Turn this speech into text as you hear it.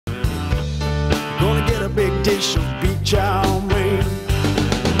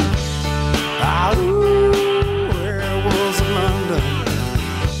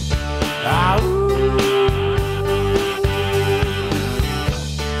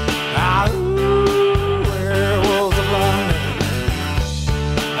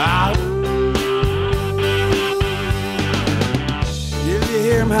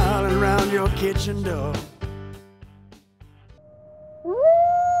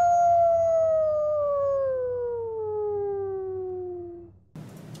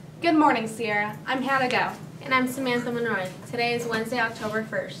Good morning, Sierra. I'm Hannah Go. And I'm Samantha Monroy. Today is Wednesday, October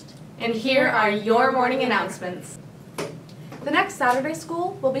 1st. And here are your morning announcements. The next Saturday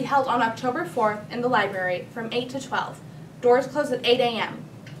school will be held on October 4th in the library from 8 to 12. Doors close at 8 a.m.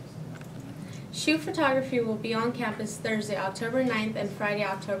 Shoe photography will be on campus Thursday, October 9th and Friday,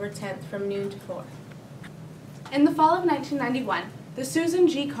 October 10th from noon to 4. In the fall of 1991, the Susan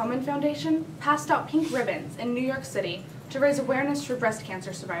G. Komen Foundation passed out pink ribbons in New York City to raise awareness for breast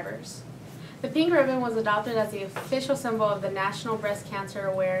cancer survivors. The pink ribbon was adopted as the official symbol of the National Breast Cancer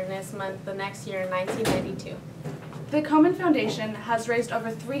Awareness Month the next year in 1992. The Komen Foundation has raised over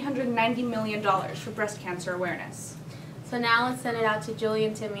 $390 million for breast cancer awareness. So now let's send it out to Julie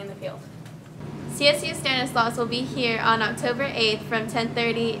and Timmy in the field. CSU Stanislaus will be here on October 8th from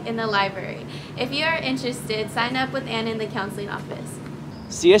 10:30 in the library. If you are interested, sign up with Anna in the counseling office.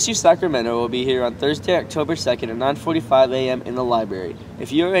 CSU Sacramento will be here on Thursday, October 2nd at 9:45 a.m. in the library.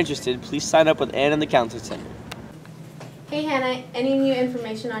 If you are interested, please sign up with Anna in the Counseling Center. Hey Hannah, any new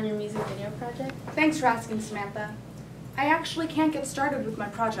information on your music video project? Thanks for asking, Samantha. I actually can't get started with my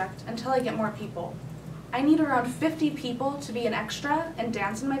project until I get more people. I need around 50 people to be an extra and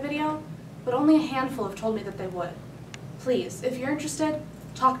dance in my video, but only a handful have told me that they would. Please, if you're interested,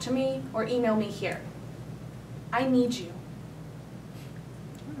 talk to me or email me here. I need you.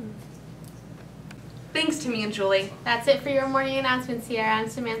 Thanks, Timmy and Julie. That's it for your morning announcement, Sierra. I'm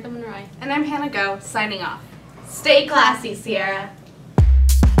Samantha Monroy. And I'm Hannah Go, signing off. Stay classy, Sierra.